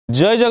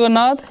जय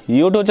Jagannath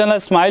YouTube channel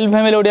smile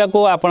family Odia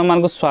को आपण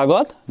मानक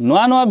स्वागत।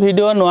 नुआ नुआ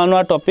वीडियो नुआ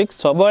नुआ टॉपिक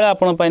सब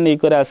आपण पई नै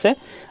करे आसे।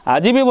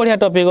 आज भी बढ़िया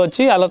टॉपिक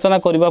अछि आलोचना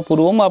करबा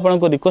पूर्व मु आपण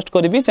को रिक्वेस्ट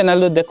करबी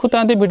चैनल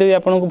देखुतांती वीडियो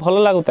आपण को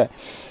भलो लागुता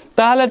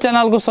ताहले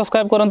चैनल को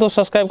सब्सक्राइब करंतु।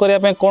 सब्सक्राइब करिया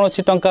पे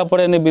कोनोसी टंका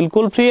पड़े नै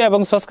बिल्कुल फ्री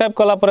एवं सब्सक्राइब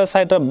कला पर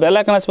साइड रे बेल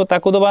आइकन आसबो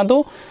ताकू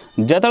दबांतु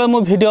जेतले मु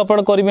वीडियो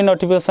अपलोड करबी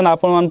नोटिफिकेशन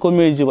आपण मान को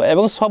मिल जिवो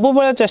एवं सब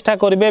बेले चेष्टा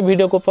करबे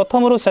वीडियो को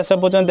प्रथम रु शेष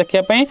पर्यंत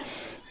देखिया पे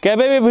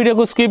केबे भी वीडियो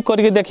को स्किप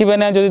करके देखिबे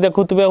ना जदि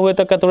देखुतबे हुए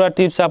तो केतोडा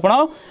टिप्स आपण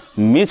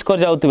मिस कर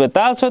जाउतबे।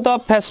 ता सहित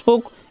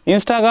फेसबुक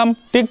इंस्टाग्राम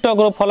टिकटॉक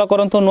रो फॉलो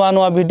करंतु नुआ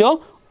नुआ वीडियो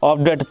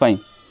अपडेट पई।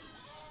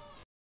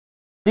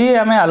 जी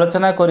आमे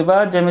आलोचना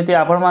करबा जेमिति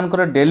आपण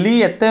मानकर डेली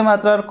एते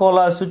मात्रा कॉल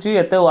आसुची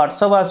एते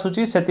व्हाट्सएप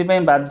आसुची सेति पई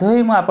बाध्य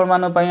होई म आपण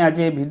मान पई आज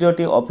ए वीडियो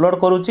टी अपलोड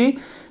करूची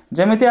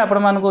जेमिति आपण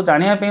मान को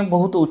जानिया पई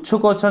बहुत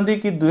उत्सुक अछंती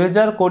कि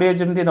 2020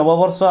 जेमिति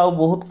नववर्ष आ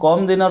बहुत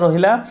कम दिन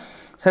रहिला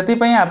सेति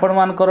पई आपण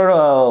मानकर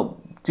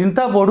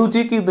चिंता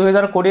बढ़ुची कि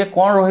 2020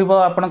 कौन रहिबो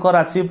आपनक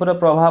राशि पर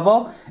प्रभाव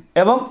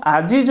एवं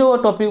आज जो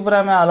टॉपिक पर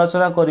आमे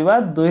आलोचना करिबा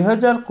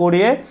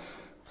 2020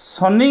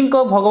 शनि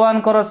को भगवान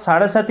कर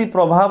 7.5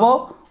 प्रभाव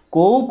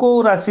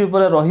को राशि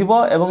पर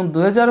रहिबो एवं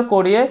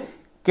 2020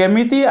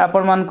 केमिति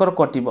आपण मानकर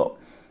कटिबो।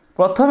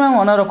 प्रथमे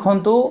मन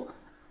रखंतु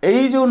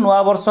एई जो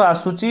नवा वर्ष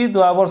आसुची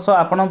नवा वर्ष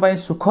आपण पई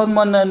सुखद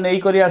मन नै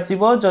करी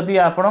आसीबो जदि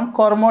आपण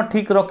कर्म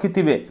ठीक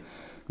रखिथिबे।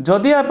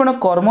 जदि आपण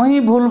कर्म ही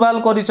भूल भाल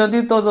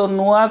करिसंती तो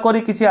नुआ करी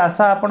किछि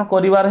आशा आपण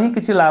करिवार ही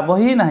किछि लाभ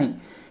ही नाही।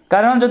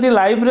 कारण जदि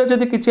लाइफ रे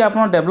जदि किछि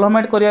आपण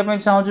डेवलपमेंट करिया पई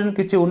चाहउछन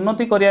किछि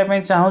उन्नति करिया पई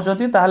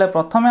चाहउछंती ताहाले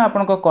प्रथमे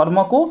आपण को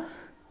कर्म को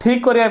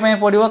ठीक करिया पई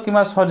पड़िबो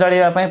किमा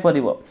सजाड़िया पई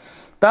पड़िबो।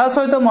 ता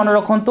सहित मन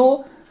रखंतु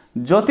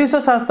ज्योतिष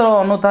शास्त्र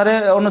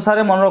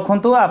अनुसार मन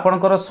रखंतु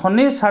आपणकर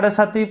शनि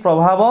 7.5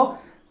 प्रभाव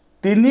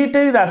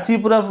 3टी राशि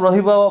पूरा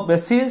रहिबो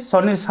बेसी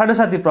शनि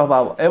 7.5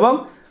 प्रभाव एवं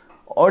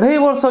 2.5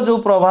 वर्ष जो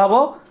प्रभाव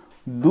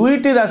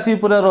 2टी राशि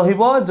पूरा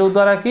रहिबो जो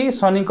द्वारा कि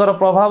शनिकर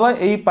प्रभाव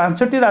एई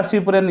 5टी राशि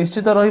पूरा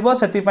निश्चित रहिबो।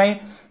 सेति पई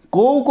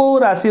को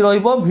राशि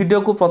रहिबो वीडियो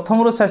को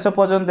प्रथम रु शेष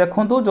पर्यंत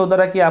देखंतु जो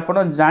द्वारा कि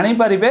आपण जानि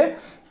परिबे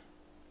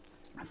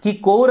कि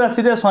को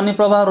राशि रे शनि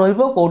प्रभाव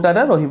रहिबो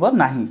कोटारे रहिबो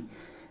नाही।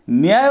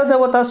 न्याय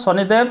देवता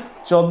शनिदेव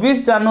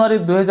 24 जनवरी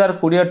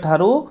 2020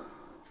 ठारू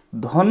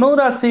धनु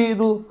राशि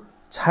रु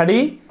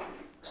छाड़ी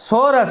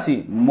राशि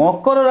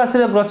मकर राशि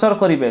रे गोचर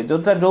करिवे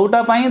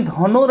जोटा पई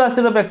धनु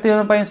राशि रे व्यक्ति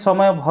पई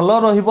समय भलो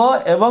रहिबो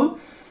एवं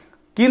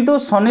किंतु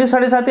शनि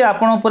 7.5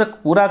 आपण ऊपर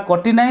पूरा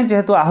कटि नाही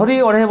जेहेतु आहुरी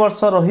 2.5 वर्ष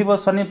रहिबो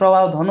शनि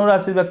प्रभाव धनु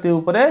राशि व्यक्ति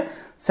ऊपर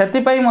सेति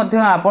पई मध्य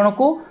आपण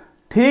को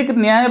ठीक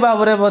न्याय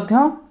बाबरे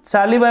मध्य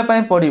चालिबा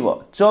पई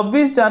पड़िबो।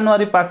 24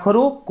 जनवरी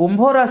पाखरु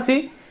कुंभ राशि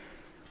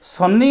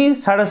शनि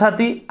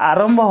 7.5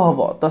 आरंभ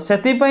होबो तो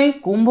सेति पई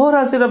कुंभ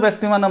राशि रे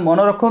व्यक्ति माने मन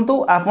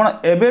रखंतु आपण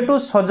एबेटू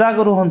सजाग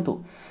रहंतु।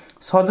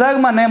 सजाग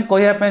माने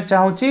कहिया पे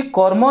चाहूची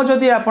कर्म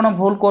जदि आपण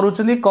भूल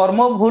करूचंदी कर्म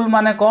भूल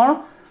माने कोन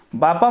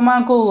बापा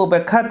मां को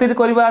बेखातिर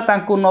करिबा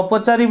तांको न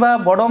पचारिबा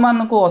बड़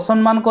मान को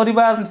असम्मान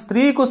करिबा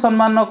स्त्री को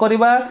सम्मान न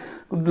करिबा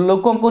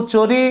लोकों को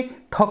चोरी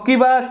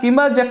ठकिबा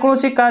किबा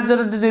जेकोसी कार्य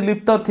जदि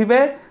लिप्त थिबे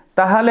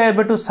ताहाले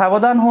एबेटू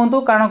सावधान होंतु।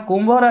 कारण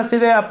कुंभ राशि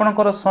रे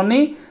आपनकर शनि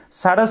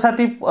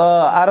 7.5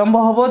 आरंभ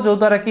होबो जो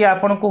द्वारा कि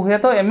आपण को हुए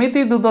तो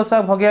एमिति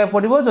दुर्दशा भगिया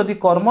पड़िबो जदि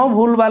कर्म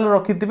भूल बाल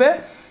रखिथिबे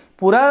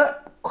पूरा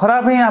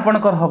खराब ही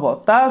आपणकर हबो।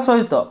 ता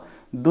सहित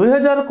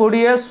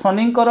 2020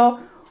 शनिकर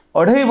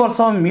 2.5 वर्ष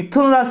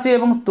मिथुन राशि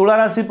एवं तुला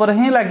राशि पर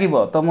ही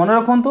लागिबो। तो मन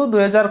रखंतु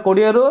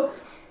 2020 रो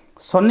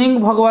शनि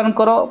भगवान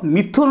कर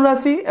मिथुन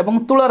राशि एवं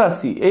तुला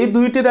राशि एई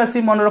दुईटी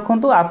राशि मन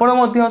रखंतु आपण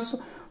मध्य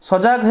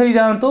सजाग हो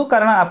जातु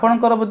कारण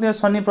आपणकर मध्य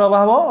शनि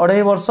प्रभाव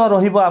 2.5 वर्ष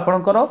रहिबो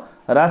आपणकर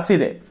राशि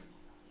रे।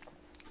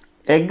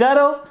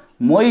 11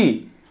 मई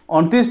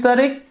 29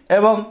 तारिख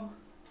एवं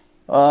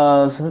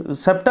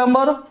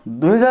सेप्टेम्बर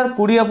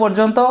 2020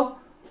 पर्यंत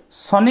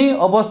शनि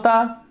अवस्था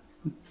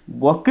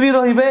वक्री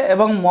रहिबे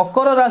एवं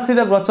मकर राशि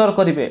रे गोचर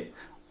करिवे।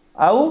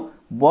 आउ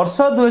वर्ष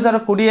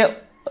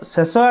 2020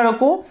 शेष आड़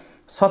को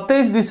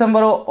 27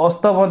 डिसेम्बर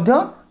अस्त मध्य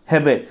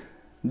हेबे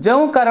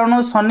जो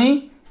कारण शनि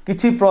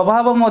किछि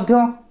प्रभाव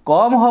मध्य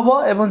कम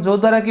हबो एवं जो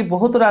द्वारा कि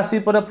बहुत राशि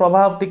पर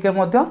प्रभाव टिके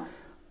मध्य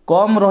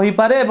कम रही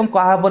पारे एवं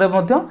कहा पर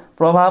मध्य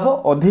प्रभाव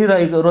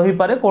अधिक रही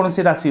पारे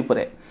कोनोसी राशि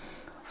पर।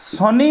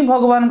 शनि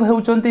भगवान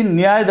हेउचंती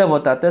न्याय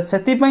देवता तो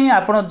सेति पई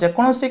आपण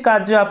जेकोसी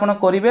कार्य आपण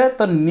करिवे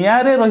तो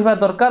न्याय रे रहिबा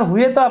दरकार।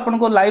 हुए तो आपण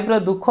को लाइफ रे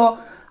दुख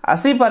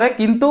आसी पारे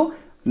किंतु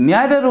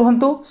न्याय रे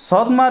रहंतु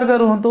सद्मार्ग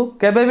रहंतु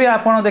केबे भी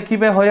आपण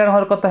देखिबे हरियाण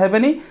हरकत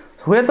हेबेनी।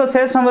 हुए तो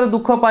से समय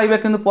दुख पाइबे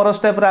किंतु पर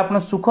स्टेप रे आपण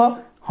सुख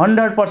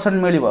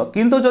 100% मिलिबो।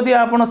 किंतु जदि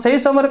आपण सही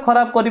समय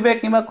खराब करिवे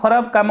किबा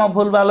खराब काम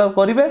भूल भाल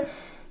करिवे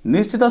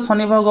निश्चित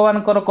शनि भगवान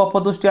कर कप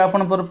दृष्टि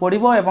आपण पर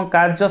पड़िबो एवं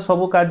कार्य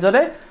सब कार्य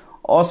रे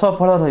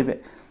असफल रहिबे।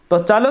 तो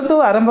चलतु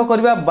आरंभ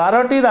करबा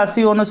 12टी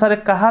राशि अनुसार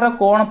कहार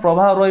कोन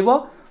प्रभाव रहिबो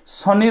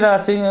शनि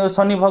राशि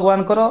शनि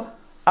भगवान कर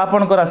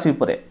आपण को राशि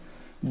परे।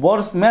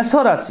 मेष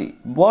राशि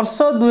वर्ष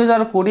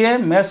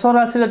 2020 मेष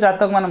राशि रे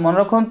जातक मान मन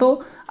रखंतु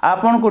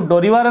आपण को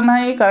डरिवार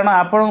नाही कारण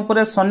आपण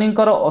ऊपर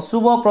शनिकर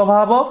अशुभ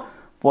प्रभाव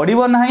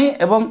पड़िबो नाही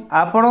एवं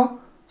आपण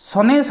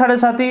शनि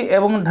 7.5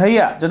 एवं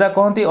ढैया जोटा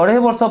कहती 2.5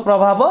 वर्ष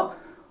प्रभाव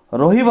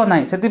रहिबो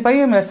नाही सेति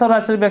मेष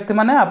राशि व्यक्ति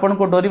माने आपन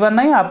को डरिबार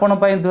नाही आपन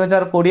पई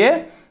 2020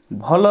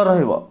 भल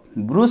रहिबो।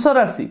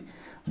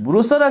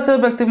 वृष राशि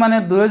व्यक्ति माने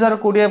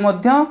 2020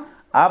 मध्य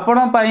आपण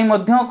पई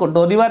मध्य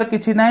डरिबार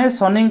किछि नाही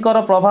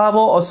शनिकर प्रभाव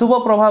अशुभ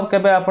प्रभाव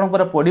केबे आपन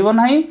पर पडिबो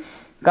नाही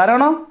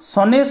कारण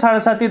शनि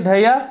 7.5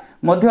 ढैया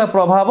मध्य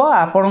प्रभाव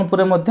आपण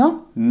पर मध्य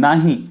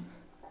नाही।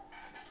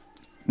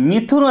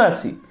 मिथुन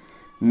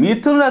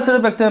राशि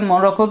व्यक्ति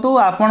मन रखतु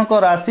आपण को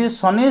राशि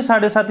शनि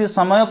 7.5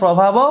 समय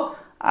प्रभाव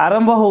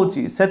आरंभ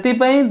होउची सेति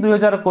पई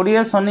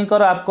 2020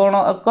 शनिकर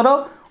आपणकर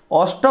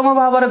अष्टम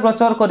भाव रे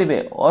गोचर करिवे।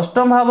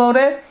 अष्टम भाव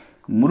रे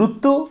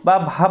मृत्यु बा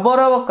भावर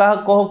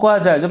कह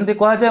जाए जमती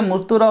कह जाए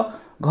मृत्युर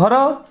घर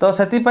तो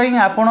सेति पई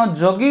आपण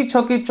जगी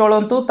छकी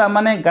चलंतु ता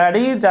माने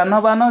गाड़ी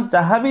जानबान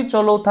जहाँ भी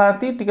चलाउ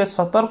थांती टिके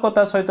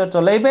सतर्कता सहित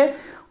चलाइबे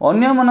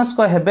अन्य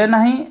मनस्क हेबे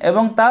नाही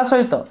एवं ता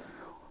सहित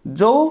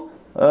जो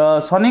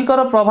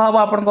शनिकर प्रभाव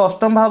आपण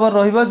अष्टम भाव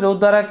रहिबो जो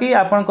द्वारा कि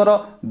आपणकर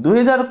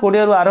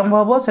 2020 रु आरंभ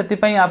होबो सेति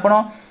पई आपण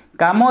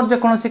काम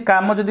जेकोसी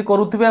काम जदि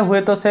करुथिबे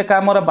हुए तो से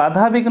कामर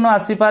बाधा विघ्न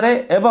आसी पारे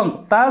एवं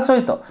ता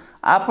सहित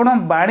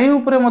आपण बाणी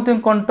उपरे मध्य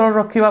कंट्रोल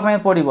रखिबा पई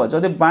पड़िबो।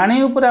 जदि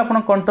बाणी उपरे आपण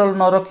कंट्रोल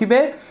न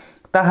रखिबे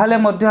ताहाले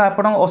मध्य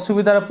आपण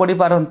असुविधा पड़ी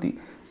पारंती।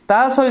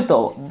 ता सहित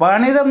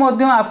बाणी रे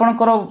मध्य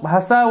आपणकर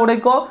भाषा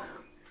उड़ेक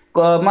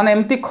माने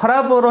एमती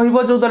खराब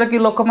रहिबो जो द्वारा कि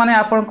लोक माने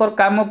आपणकर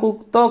काम को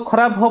तो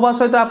खराब होबा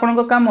सहित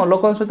आपणकर काम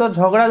लोक सहित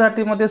झगड़ा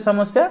झाटी मध्य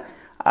समस्या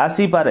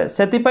आसी पारे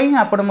सेति पई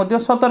आपण मध्य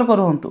सतर्क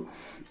रहंतु।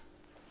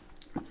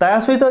 ता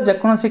सहित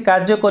जेकोसी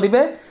कार्य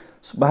करिवे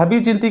भावी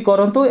चिंती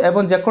करंतु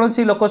एवं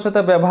जेकोसी लोक सहित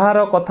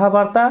व्यवहार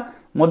कथावार्ता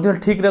मध्य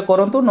ठीक रे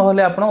करंतु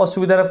नहले आपण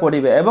असुविधा रे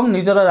पड़िबे एवं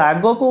निजर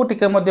राग को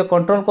टिके मध्य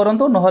कंट्रोल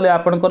करंतु नहले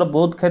आपणकर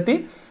बहुत क्षति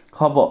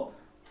हबो।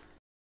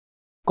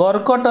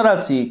 कर्कट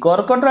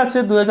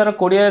राशि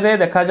 2020 रे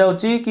देखा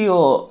जाउची कि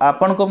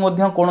आपण को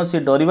मध्य कोनोसी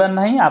डरिबा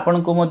नाही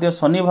आपण को मध्य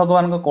शनि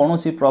भगवान को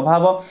कोनोसी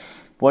प्रभाव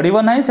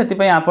पड़िबो नाही सेति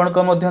पई आपण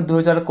को मध्य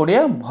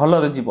 2020 भल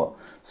रे जीवो।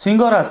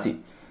 सिंह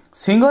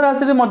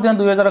राशि रे मध्य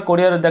 2020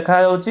 रे देखा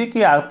जाउची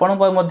कि आपण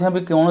पर मध्य भी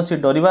कोनोसी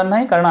डरिबा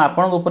नाही कारण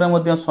आपण ऊपर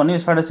मध्य शनि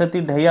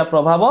 7.5 ढैया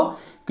प्रभाव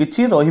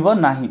किछि रहिबो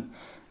नाही।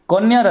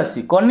 कन्या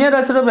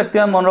राशि रो व्यक्ति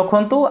मन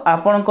रखंतु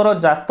आपणकर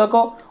जातक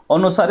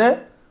अनुसार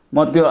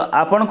मध्य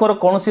आपणकर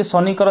कोनोसी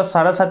शनिकर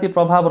 7.5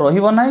 प्रभाव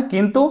रहिबो नाही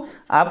किंतु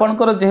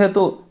आपणकर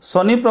जेहेतु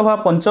शनि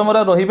प्रभाव पंचम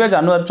रे रहिबे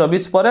जनवरी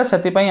 24 पर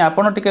सेति पई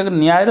आपण टिके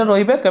न्याय रे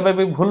रहिबे केबे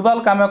भी भूलभाल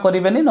काम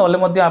करिवेनी नले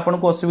मध्य आपण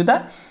को असुविधा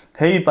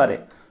हेई पारे।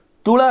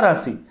 तुला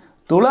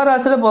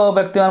राशि रे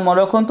व्यक्ति मन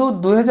रखंतु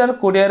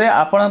 2020 रे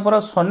आपण पर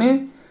शनि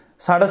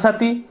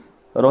 7.5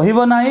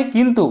 रहिबो नाही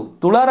किंतु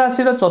तुला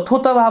राशि रे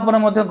चतुर्थ भाव रे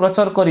मध्य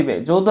गोचर करिवे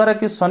जो द्वारा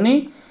कि शनि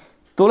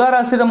तुला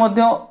राशि रे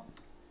मध्य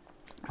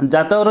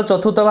जातकर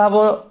चतुर्थ भाव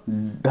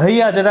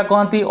ढैया जेटा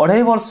कहती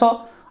 2.5 वर्ष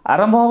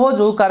आरंभ होबो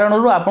जो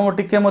कारण आपन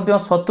टिके मध्य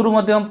शत्रु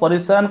मध्य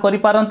परेशान करि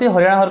पारंती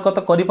हरियाणा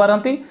हरकत करि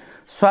पारंती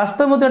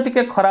स्वास्थ्य मध्य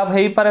टिके खराब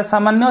हेई पारे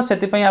सामान्य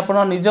सेति पई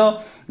आपन निज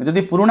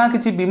जदि पुराना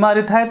किछि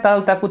बीमारी थाए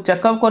ताल ताकू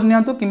चेकअप कर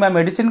नियंतु किबा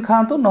मेडिसिन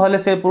खांतु नहले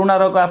से पुराना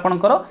रोग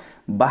आपनकर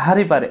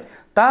बाहरी पारे।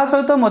 ता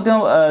सहित मध्य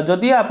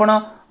जदि आपन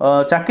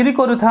चाकरी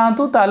करि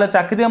थांतु ताले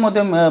चाकरी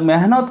मध्य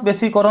मेहनत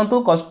बेसी करंतु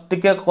कष्ट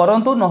टिके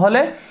करंतु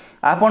नहले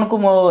आपन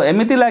को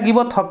एमिति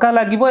लागिबो थका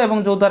लागिबो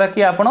एवं जो द्वारा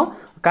कि आपण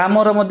काम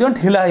रे मध्य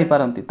ढिला हेई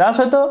पारंती। ता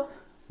सहित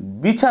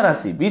बिछा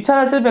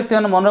राशि व्यक्ति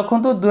मन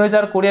रखंतु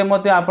 2020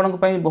 मध्य आपन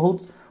पई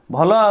बहुत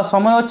भल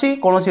समय अछि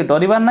कोनोसी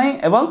डरिबार नाही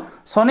एवं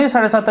शनि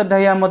 7.5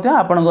 ढैया मध्य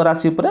आपन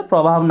राशि ऊपर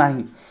प्रभाव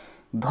नाही।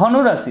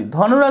 धनु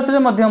राशि रे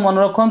मध्य मन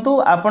रखंतु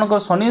आपन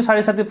शनि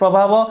 7.5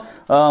 प्रभाव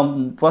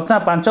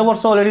 5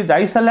 वर्ष ऑलरेडी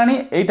जाई सालानी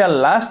एटा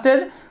लास्ट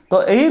स्टेज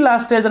तो एही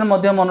लास्ट स्टेज रे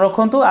मध्य मन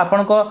रखंतु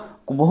आपन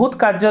बहुत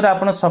कार्य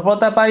आपण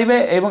सफलता पाइबे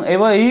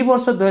एवं एही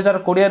वर्ष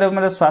 2020 रे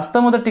मेरे स्वास्थ्य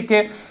मध्य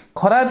टिके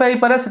खराब पाई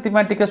पारे सेति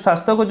पय टिके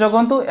स्वास्थ्य को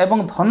जगंतु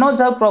एवं धन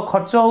जा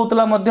खर्च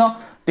होतला मध्य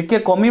टिके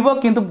कमिबो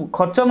किंतु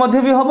खर्च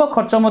मध्य भी हबो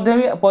खर्च मध्य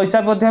भी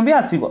पैसा मध्य भी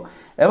आसीबो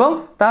एवं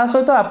ता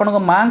सहित आपण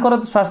मांकर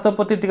स्वास्थ्य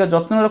प्रति टिके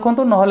जत्न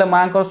रखंतु नहले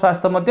मांकर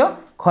स्वास्थ्य मध्य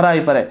खराब होई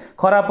पारे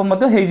खराब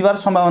मध्य हेई जबार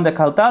संभावना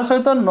देखाउ। ता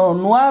सहित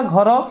नुआ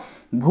घर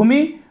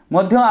भूमि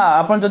मध्य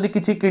आपण जदि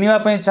किछि किनिबा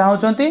पय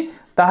चाहउचंती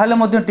ताहले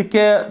मध्य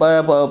टिके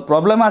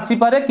प्रॉब्लम आसी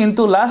पारे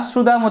किंतु लास्ट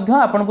सुधा मध्य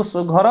आपन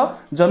को घर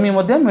जमी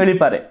मध्य मिली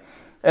पारे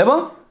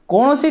एवं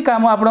कोनोसी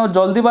काम आपण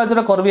जल्दीबाजी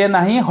रे करबे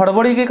नाही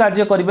हड़बड़ी के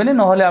कार्य करिबेनी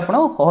नहले आपण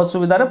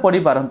असुविधा रे पड़ी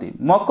पारंती।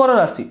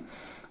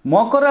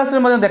 मकर राशि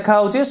मध्य देखा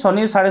होची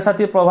शनि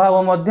 7.5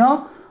 प्रभाव मध्य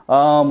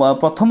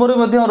प्रथम रे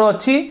मध्य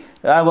अछि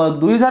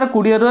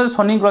 2020 रे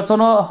शनि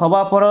ग्रचन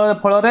हवा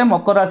फल रे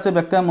मकर राशि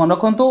व्यक्ति मन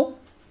रखंतु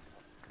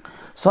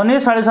शनि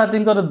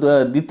 7.5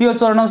 द्वितीय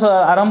चरण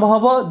आरंभ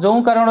होबो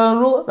जो कारण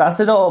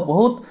राशि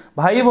बहुत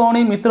भाई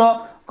भौणी मित्र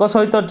को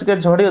सहित टिके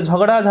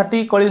झगड़ा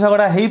झाटी कली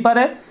झगड़ा हेई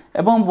पारे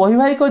एवं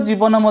वैवाहिक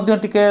जीवन मध्य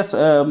टिके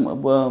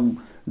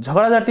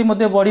झगड़ा झाटी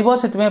मध्य बढ़िबो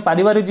सेति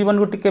पारिवारिक जीवन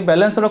को टिके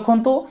बैलेंस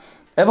रखंतु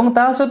एवं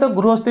ता सहित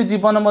गृहस्थी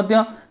जीवन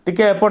मध्य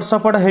टिके एपट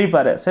सपट हो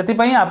पारे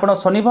से आपण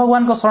शनि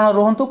भगवान को शरण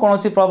रुहतु कौन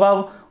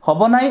प्रभाव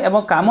हम ना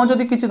एवं कम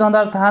जदि किसी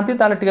धंदा था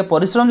टिके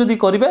परिश्रम जदि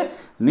करेंगे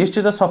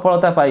निश्चित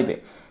सफलता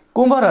पाइबे।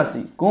 कुंभ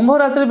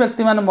राशि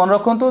व्यक्ति मैंने मन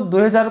रखु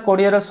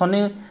 2020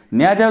 शनि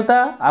न्याय देवता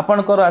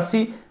आपणकर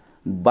राशि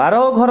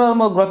 12 घर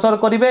गोचर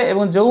करेंगे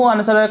और जो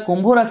अनुसार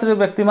कुंभ राशि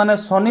व्यक्ति मैंने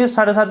शनि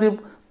 7.5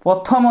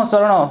 प्रथम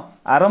चरण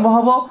आरंभ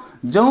हम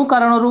जो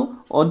कारण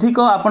अधिक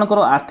आपणकर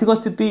आर्थिक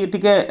स्थिति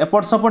टिके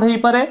एपट सपट हो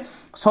पारे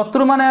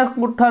शत्रु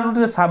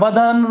मैंने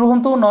सावधान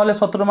रुहतु ना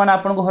शत्रु मैंने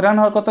आपको हराण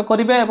हरकत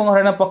करेंगे और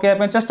हराण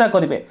पकड़ चेष्टा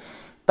करेंगे।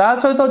 ता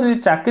सहित जो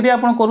चाकरी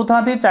आप करूँ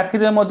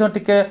चाकरी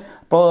टिके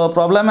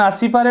प्रोब्लेम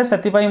आसीपे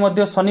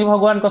से शनि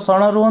भगवान को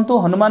शरण रुहतु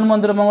हनुमान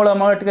मंदिर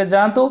मंगल टिके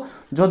जातु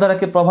जो द्वारा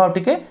कि प्रभाव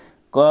टिके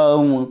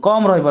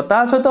कम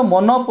रहा सहित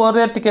मन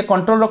पर टिके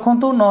कंट्रोल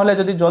रखु ना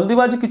जदि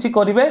जल्दीबाजी किसी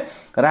करेंगे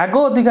राग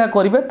अधिका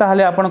करेंगे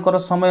ताहले आपणकर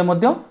समय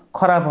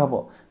खराब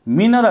हम।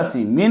 मीन राशि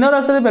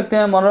व्यक्ति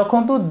मन रखु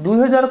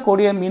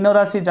 2020 मीन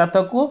राशि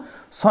जातक को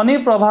शनि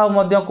प्रभाव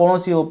कौन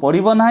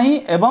पड़ो ना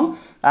एवं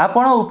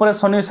आपण उपर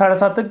शनि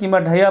 7.5 कि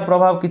ढाइया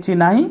प्रभाव किसी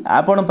ना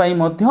आपण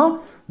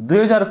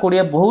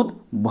 2020 बहुत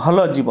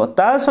भल जीव।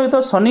 ता सहित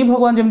शनि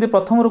भगवान जमी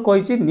प्रथम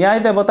कही न्याय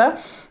देवता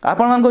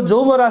आपण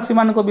जो राशि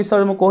मान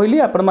विषय में कहली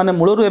आपण मैंने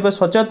मूलर एवं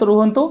सचेत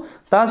रुहतु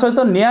ता सहित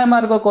न्याय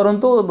मार्ग करूँ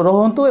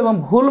रुहतु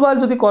एवं भूल भाल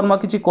जदि कर्म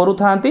किसी करूँ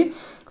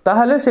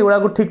ताहले से गुड़ा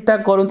ठीक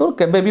ठाक करूँ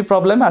केबे भी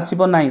प्रॉब्लम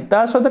आसीबो नाही।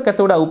 ता सहित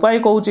केतेगुड़ा उपाय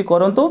कहूँ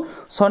करूँ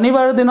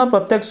शनिवार दिन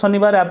प्रत्येक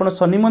शनिवार आप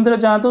शनि मंदिर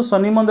जातु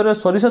शनि मंदिर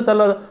सोरिष तेल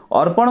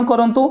अर्पण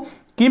करूँ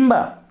किंबा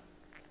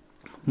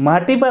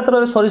माटी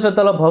पात्र सोरिष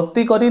तेल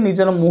भक्ति करी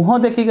निजर मुह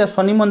देखिक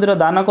शनि मंदिर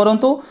दान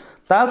करूँ।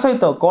 ता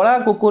सहित कला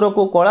कुकुर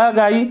को कला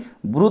गाई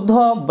वृद्ध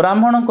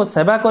ब्राह्मण को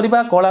सेवा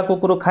करवा कला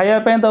कुकुर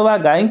खायापी दवा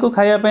गाई को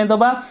खायापी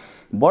दवा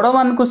बड़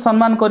मान को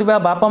सम्मान करवा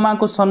बापा माँ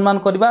को सम्मान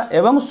करवा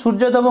एवं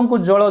सूर्यदेव को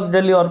जल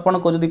डेली अर्पण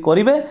को जदि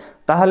करेंगे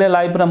ताहले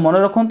लाइफ रे मन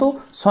रखु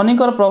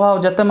शनिकर प्रभाव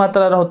जेते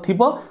मात्रा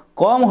थिबो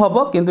कम हम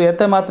किंतु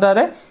एते मात्रा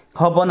रे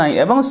हब ना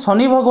एवं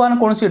शनि भगवान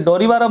कौन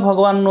डरिवार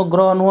भगवान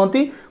ग्रह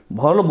नुहति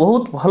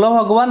बहुत भल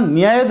भगवान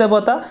न्याय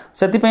देवता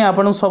से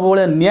आपन सब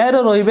न्याय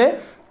रे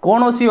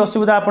कौन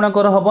असुविधा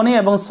आपणकर हेनी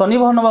और शनि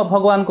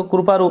भगवान को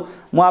कृपारू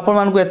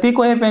मुझे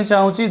कहवाई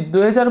चाहूँगी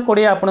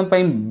 2020 आपण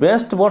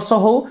बेस्ट वर्ष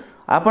हो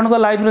आपण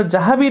लाइफ रे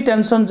जहाँ भी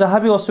टेंशन जहाँ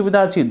भी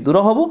असुविधा अच्छी दूर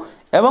हो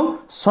एवं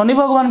शनि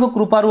भगवान को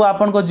कृपारू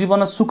आपण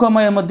जीवन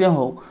सुखमय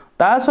हो।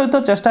 ता सहित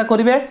चेष्टा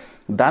करेंगे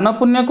दान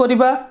पुण्य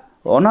करवा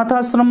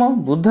अनाथाश्रम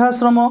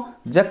वृद्धाश्रम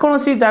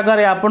जेकोसी जगार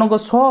आपण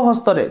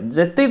स्वहस्तर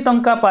जेति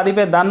टंका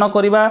पारिबे दान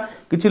करवा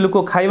किछि लोक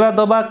खाइबा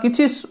दबा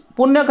किछि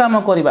पुण्य काम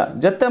करवा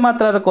जेते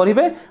मात्रा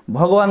करेंगे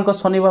भगवान को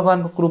शनि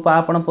भगवान को कृपा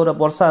आपण पर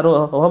वर्षा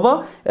हम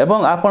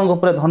एवं आपण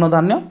धन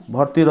धान्य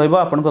भर्ती रहिबो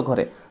आपण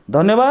घरे।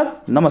 धन्यवाद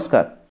नमस्कार।